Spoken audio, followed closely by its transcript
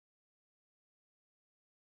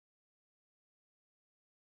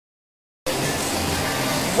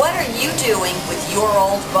are you doing with your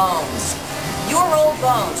old bones? Your old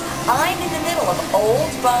bones. I'm in the middle of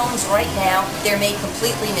old bones right now. They're made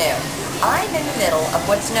completely new. I'm in the middle of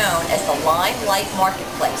what's known as the Limelight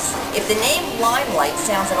Marketplace. If the name Limelight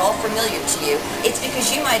sounds at all familiar to you, it's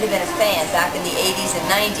because you might have been a fan back in the 80s and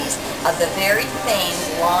 90s of the very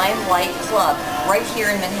famed Limelight Club right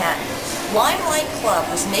here in Manhattan. Limelight Club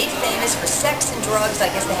was made famous for sex and drugs. I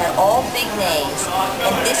guess they had all big names,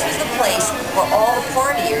 and this was the place where all the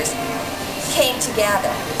partiers came to gather.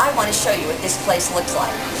 I want to show you what this place looks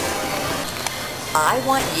like. I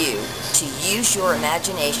want you to use your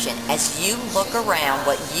imagination as you look around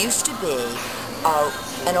what used to be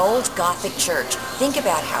an old Gothic church. Think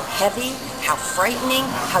about how heavy, how frightening,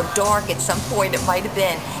 how dark at some point it might have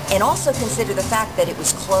been, and also consider the fact that it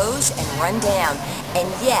was closed and run down, and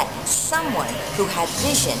yet someone who had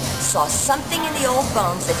vision saw something in the old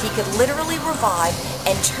bones that he could literally revive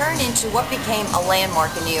and turn into what became a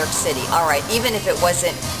landmark in New York City. All right, even if it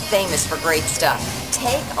wasn't famous for great stuff.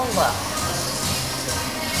 Take a look.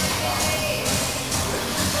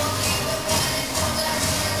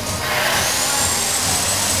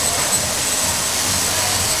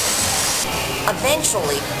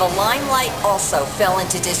 Eventually, the Limelight also fell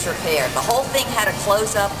into disrepair. The whole thing had to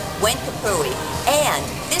close up, went kapooey, and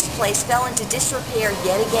this place fell into disrepair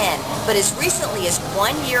yet again. But as recently as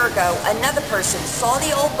 1 year ago, another person saw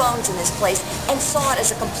the old bones in this place and saw it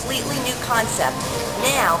as a completely new concept.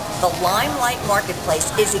 Now, the Limelight Marketplace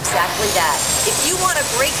is exactly that. If you want a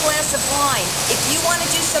great glass of wine, if you want to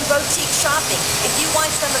do some boutique shopping, if you want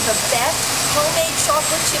some of the best homemade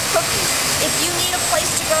chocolate chip cookies, if you need a place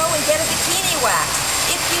to go and get a bikini wax,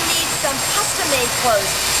 if you need some custom-made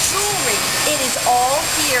clothes, jewelry, it is all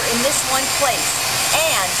here in this one place.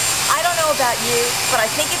 And I don't know about you, but I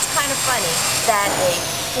think it's kind of funny that a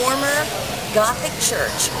former Gothic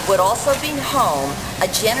church would also be home a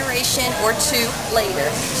generation or two later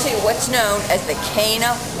to what's known as the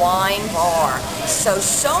Cana Wine Bar. So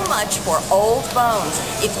much for old bones.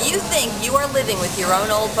 If you think you are living with your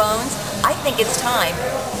own old bones, I think it's time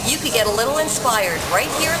you could get a little inspired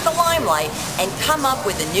right here at the Limelight and come up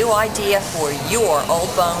with a new idea for your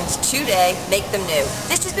old bones today. Make them new.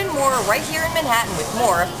 This has been Maura right here in Manhattan with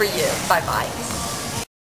Maura for you. Bye-bye.